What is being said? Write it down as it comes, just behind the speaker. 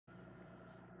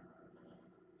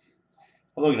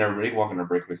Hello again, everybody. Welcome to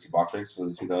Breakaway Box Breaks for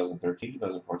the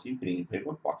 2013-2014 Panini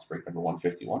Playbook, box break number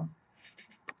 151.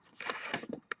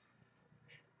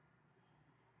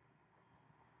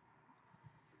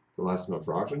 The last one up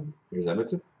for auction. Here's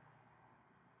Edmonton.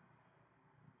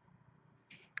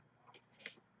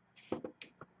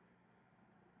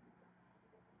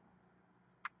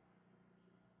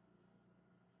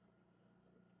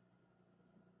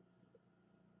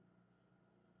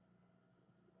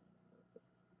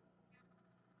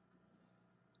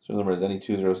 So the number is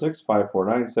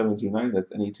NE206-549-729.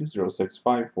 That's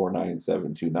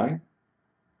NE206-549-729.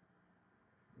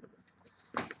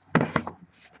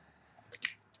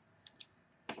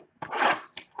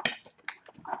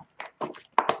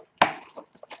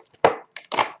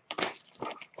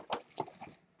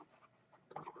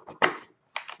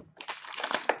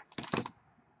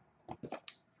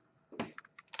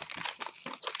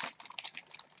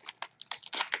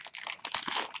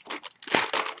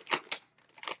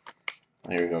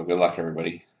 There we go. Good luck,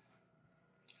 everybody.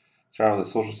 Start with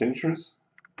the social signatures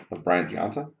of Brian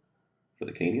Giunta for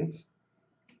the Canadians.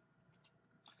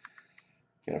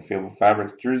 Got a Fable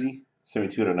Fabric jersey,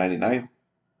 72/99.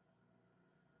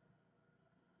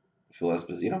 Phil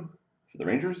Esposito for the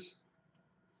Rangers.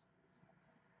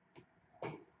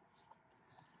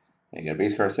 And you got a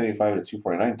base card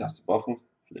 75/249, Dustin Buffalo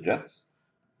for the Jets.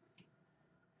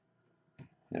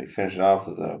 And we finish it off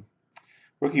with a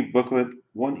rookie booklet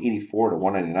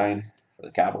 184/199 for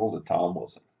the Capitals of Tom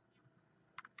Wilson.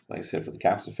 Like I said, for the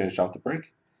Caps to finish off the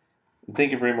break. And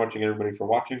thank you very much again, everybody, for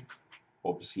watching.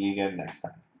 Hope to see you again next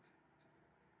time.